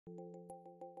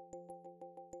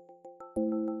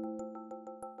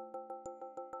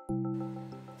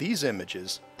These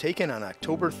images, taken on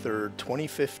October 3,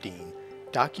 2015,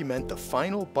 document the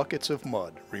final buckets of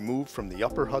mud removed from the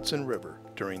upper Hudson River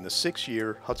during the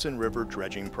 6-year Hudson River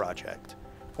Dredging Project,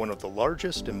 one of the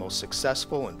largest and most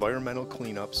successful environmental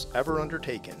cleanups ever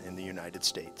undertaken in the United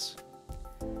States.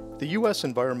 The U.S.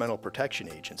 Environmental Protection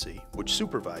Agency, which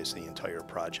supervised the entire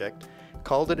project,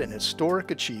 called it an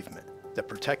historic achievement that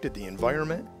protected the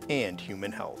environment and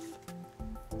human health.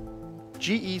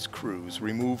 GE's crews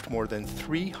removed more than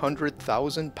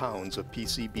 300,000 pounds of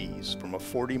PCBs from a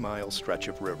 40-mile stretch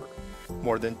of river,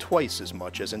 more than twice as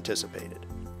much as anticipated.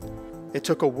 It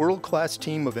took a world-class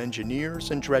team of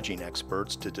engineers and dredging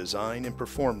experts to design and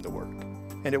perform the work,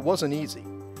 and it wasn't easy.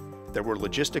 There were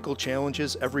logistical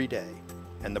challenges every day,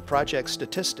 and the project's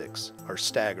statistics are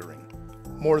staggering.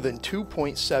 More than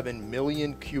 2.7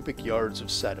 million cubic yards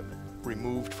of sediment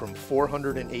removed from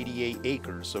 488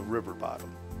 acres of river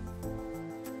bottom.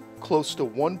 Close to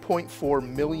 1.4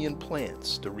 million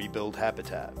plants to rebuild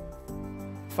habitat.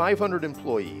 500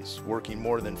 employees working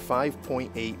more than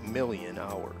 5.8 million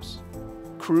hours.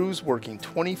 Crews working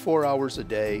 24 hours a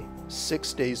day,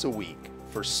 6 days a week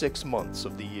for 6 months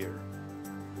of the year.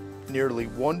 Nearly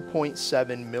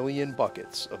 1.7 million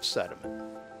buckets of sediment.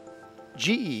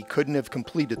 GE couldn't have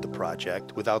completed the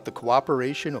project without the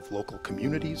cooperation of local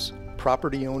communities,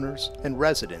 property owners, and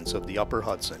residents of the Upper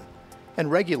Hudson, and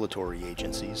regulatory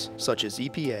agencies such as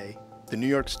EPA, the New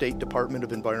York State Department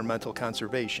of Environmental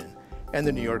Conservation, and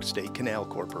the New York State Canal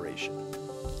Corporation.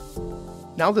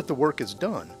 Now that the work is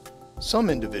done, some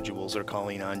individuals are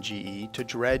calling on GE to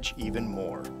dredge even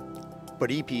more. But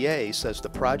EPA says the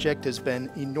project has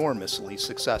been enormously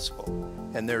successful,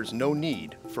 and there's no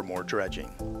need for more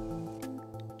dredging.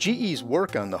 GE's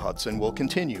work on the Hudson will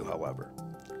continue, however.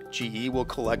 GE will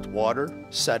collect water,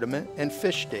 sediment, and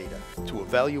fish data to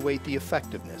evaluate the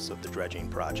effectiveness of the dredging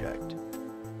project.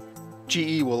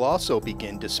 GE will also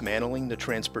begin dismantling the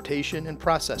transportation and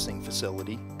processing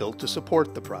facility built to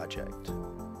support the project.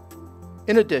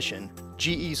 In addition,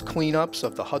 GE's cleanups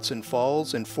of the Hudson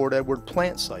Falls and Fort Edward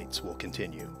plant sites will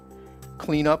continue.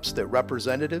 Cleanups that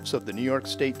representatives of the New York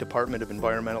State Department of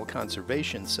Environmental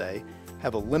Conservation say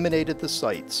have eliminated the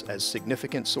sites as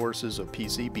significant sources of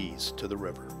PCBs to the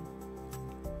river.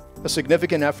 A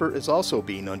significant effort is also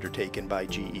being undertaken by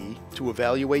GE to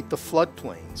evaluate the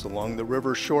floodplains along the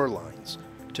river shorelines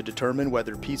to determine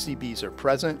whether PCBs are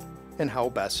present and how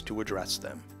best to address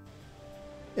them.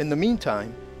 In the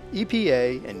meantime,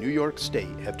 EPA and New York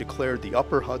State have declared the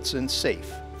Upper Hudson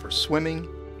safe for swimming,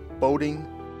 boating,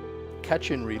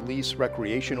 catch and release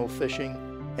recreational fishing,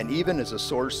 and even as a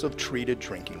source of treated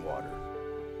drinking water.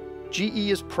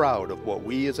 GE is proud of what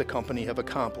we as a company have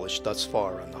accomplished thus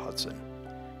far on the Hudson,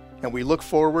 and we look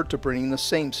forward to bringing the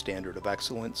same standard of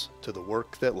excellence to the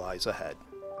work that lies ahead.